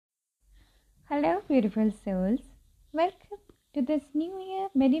Hello, beautiful souls. Welcome to this New Year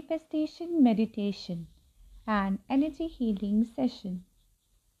manifestation meditation and energy healing session.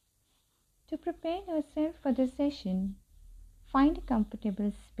 To prepare yourself for the session, find a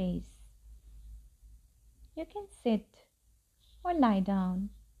comfortable space. You can sit or lie down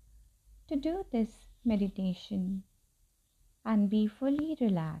to do this meditation and be fully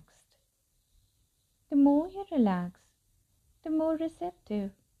relaxed. The more you relax, the more receptive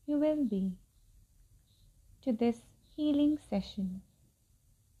you will be to this healing session.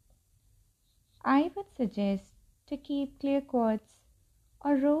 I would suggest to keep clear quartz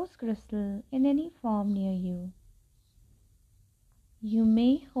or rose crystal in any form near you. You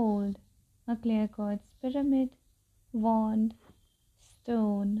may hold a clear quartz pyramid, wand,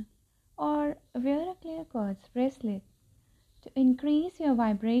 stone, or wear a clear quartz bracelet to increase your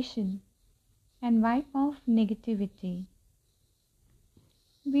vibration and wipe off negativity.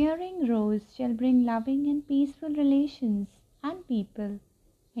 Wearing rose shall bring loving and peaceful relations and people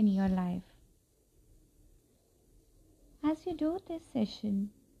in your life. As you do this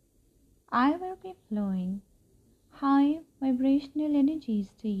session, I will be flowing high vibrational energies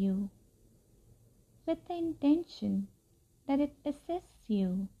to you with the intention that it assists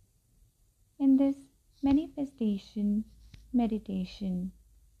you in this manifestation meditation.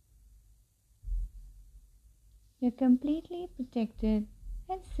 You're completely protected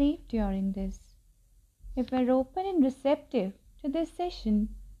and safe during this. If you're open and receptive to this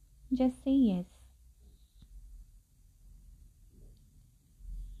session, just say yes.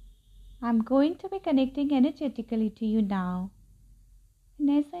 I'm going to be connecting energetically to you now, and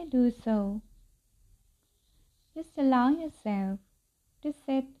as I do so, just allow yourself to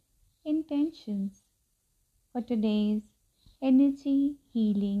set intentions for today's energy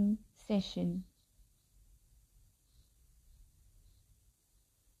healing session.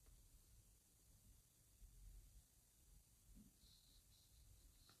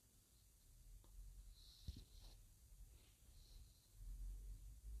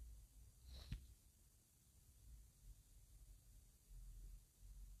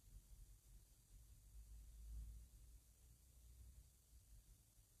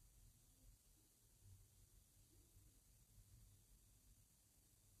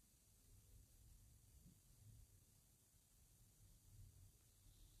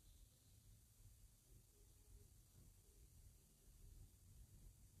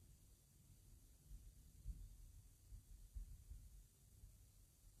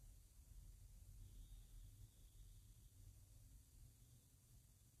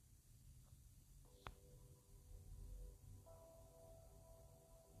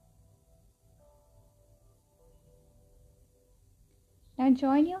 Now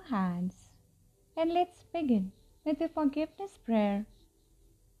join your hands and let's begin with a forgiveness prayer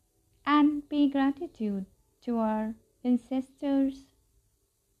and pay gratitude to our ancestors,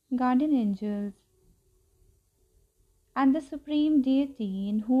 guardian angels, and the Supreme Deity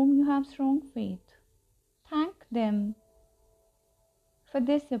in whom you have strong faith. Thank them for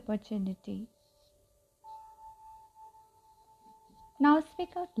this opportunity. Now speak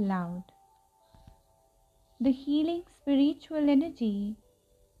out loud. The healing spiritual energy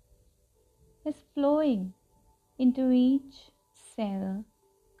is flowing into each cell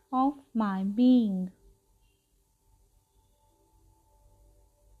of my being.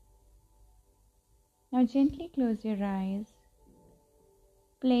 Now gently close your eyes.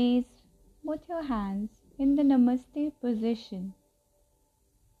 Place both your hands in the Namaste position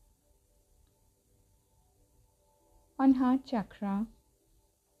on heart chakra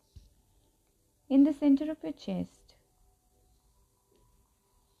in the center of your chest.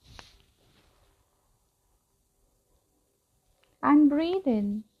 And breathe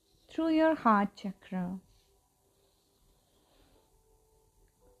in through your heart chakra.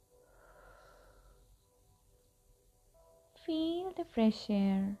 Feel the fresh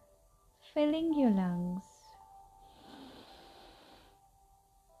air filling your lungs.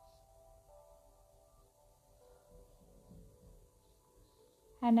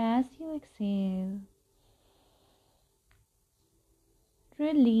 And as you exhale,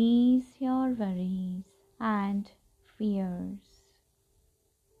 release your worries and fears.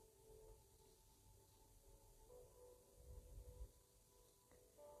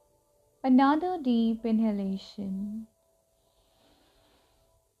 Another deep inhalation.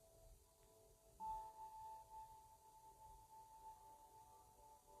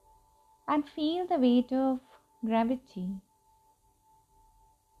 And feel the weight of gravity.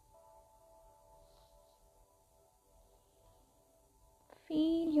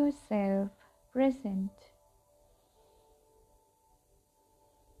 Feel yourself present.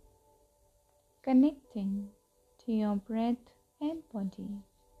 connecting to your breath and body.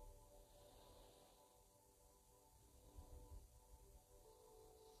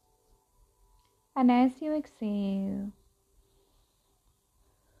 And as you exhale,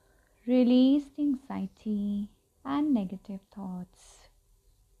 release the anxiety and negative thoughts.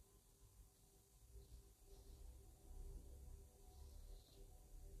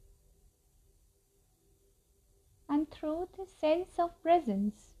 And through the sense of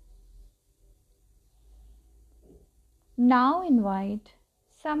presence, now invite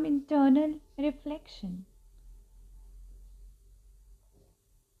some internal reflection.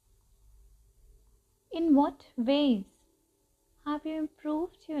 In what ways have you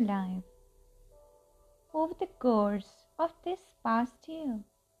improved your life over the course of this past year?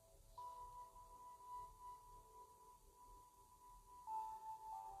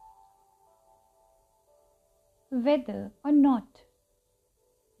 Whether or not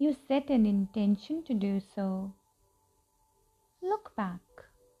you set an intention to do so, look back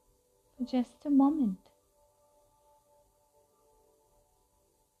for just a moment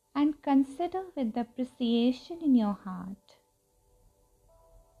and consider with appreciation in your heart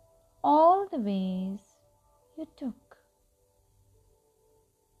all the ways you took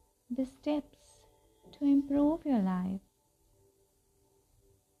the steps to improve your life.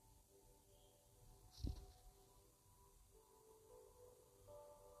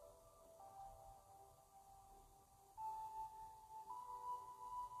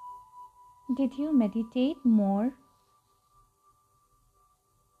 Did you meditate more?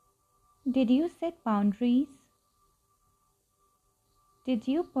 Did you set boundaries? Did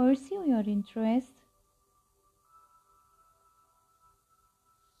you pursue your interests?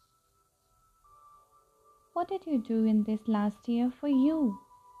 What did you do in this last year for you?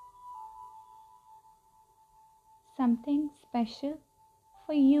 Something special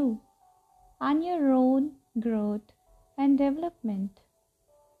for you and your own growth and development.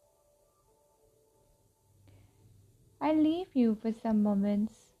 I leave you for some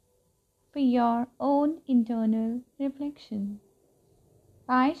moments for your own internal reflection.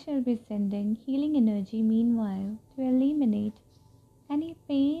 I shall be sending healing energy meanwhile to eliminate any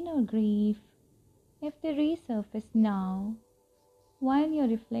pain or grief if they resurface now while you're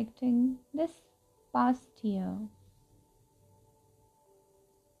reflecting this past year.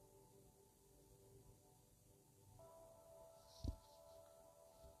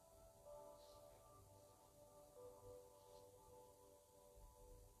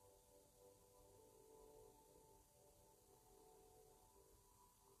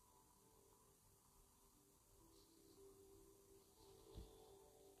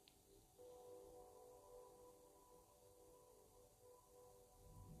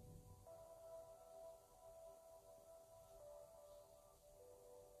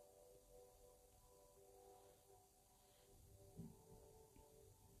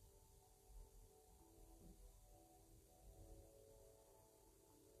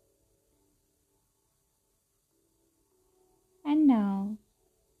 And now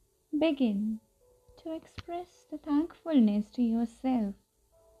begin to express the thankfulness to yourself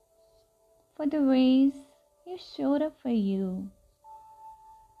for the ways you showed up for you.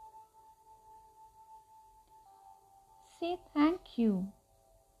 Say thank you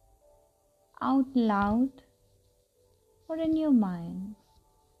out loud or in your mind.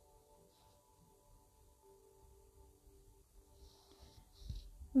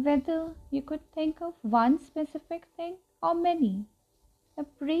 Whether you could think of one specific thing or many,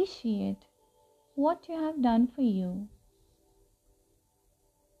 appreciate what you have done for you.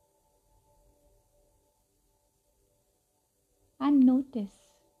 And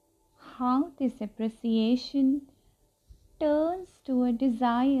notice how this appreciation turns to a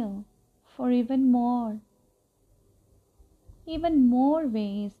desire for even more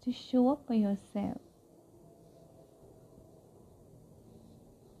ways to show up for yourself,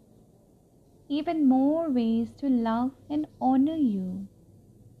 even more ways to love and honor you,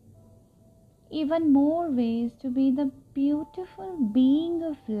 even more ways to be the beautiful being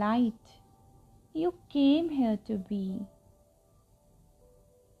of light you came here to be.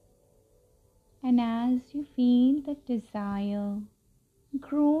 And as you feel that desire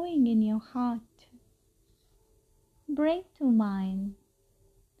growing in your heart, bring to mind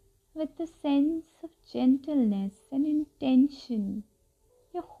with the sense of gentleness and intention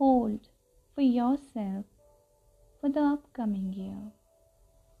you hold for yourself for the upcoming year.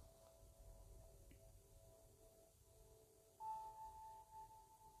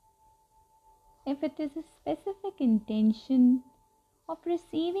 If it is a specific intention of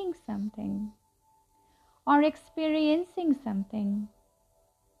receiving something or experiencing something,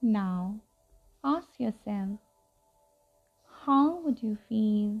 now Ask yourself, how would you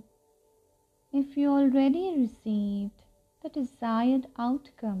feel if you already received the desired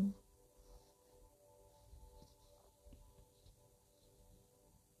outcome?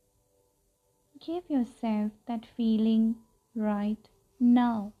 Give yourself that feeling right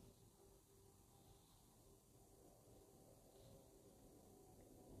now.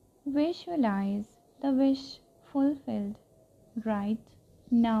 Visualize the wish fulfilled right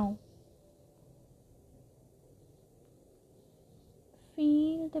now.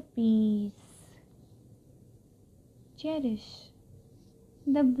 Feel the peace. Cherish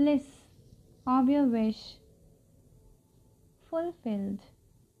the bliss of your wish fulfilled.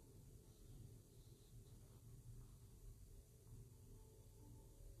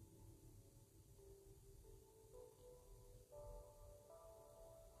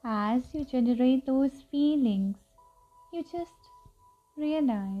 As you generate those feelings, you just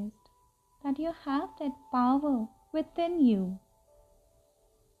realized that you have that power within you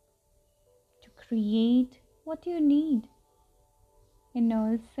to create what you need. And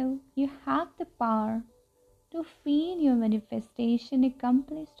also, you have the power to feel your manifestation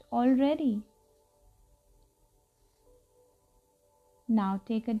accomplished already. Now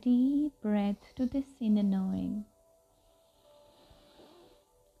take a deep breath to this inner knowing.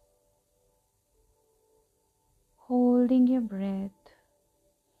 Holding your breath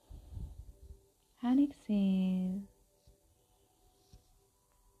and exhale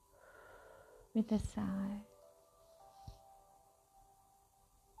with a sigh.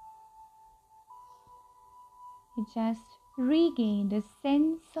 You just regained a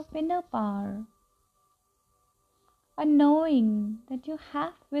sense of inner power, a knowing that you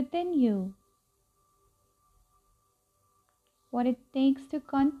have within you what it takes to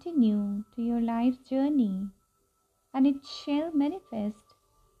continue to your life journey, and it shall manifest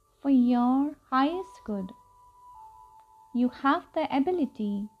for your highest good. You have the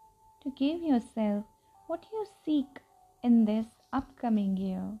ability to give yourself what you seek in this upcoming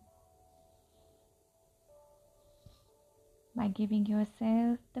year. By giving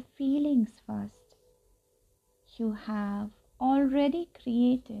yourself the feelings first, you have already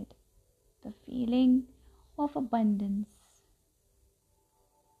created the feeling of abundance.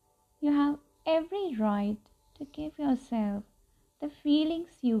 You have every right to give yourself the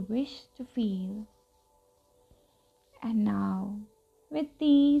feelings you wish to feel. And now, with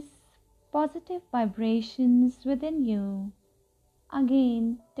these positive vibrations within you,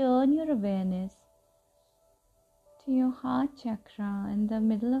 again turn your awareness to your heart chakra in the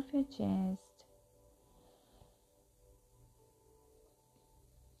middle of your chest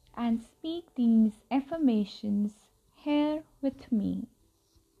and speak these affirmations here with me.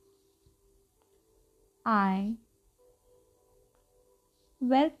 I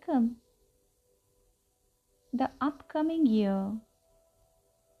welcome the upcoming year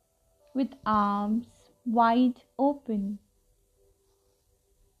with arms wide open.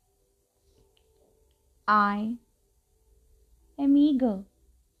 I am eager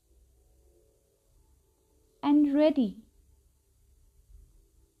and ready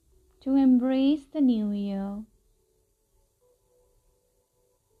to embrace the new year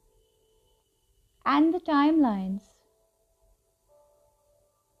and the timelines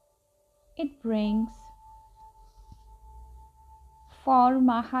it brings for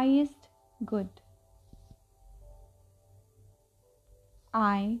my highest good.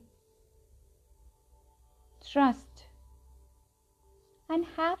 I trust and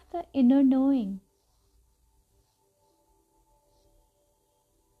have the inner knowing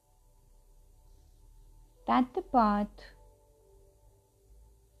that the path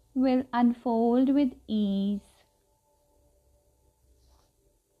will unfold with ease,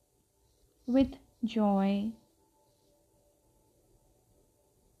 with joy,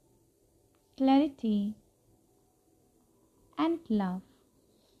 clarity, and love.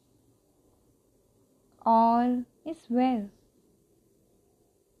 All is well.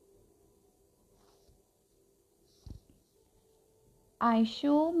 I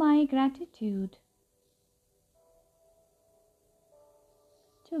show my gratitude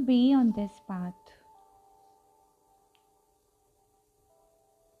to be on this path.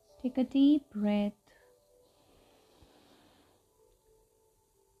 Take a deep breath.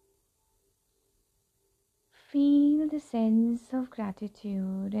 Feel the sense of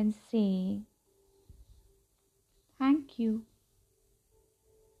gratitude and say, thank you,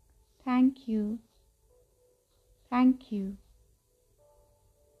 thank you, thank you.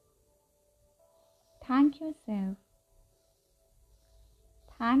 Thank yourself.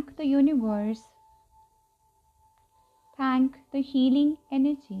 Thank the universe. Thank the healing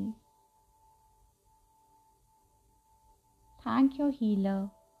energy Thank your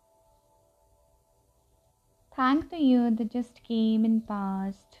healer. Thank the year that just came and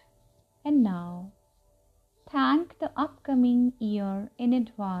passed. And now, thank the upcoming year in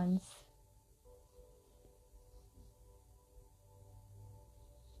advance.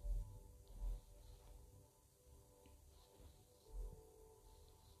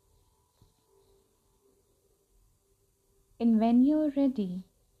 And when you're ready,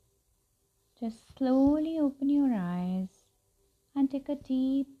 just slowly open your eyes and take a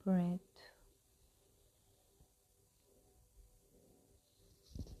deep breath.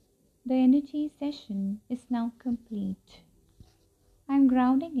 The energy session is now complete. I'm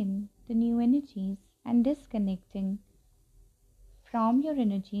grounding in the new energies and disconnecting from your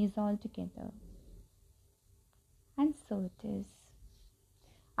energies altogether. And so it is.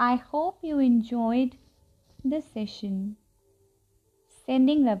 I hope you enjoyed this session.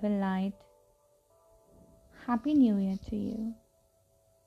 Sending love and light. Happy New Year to you.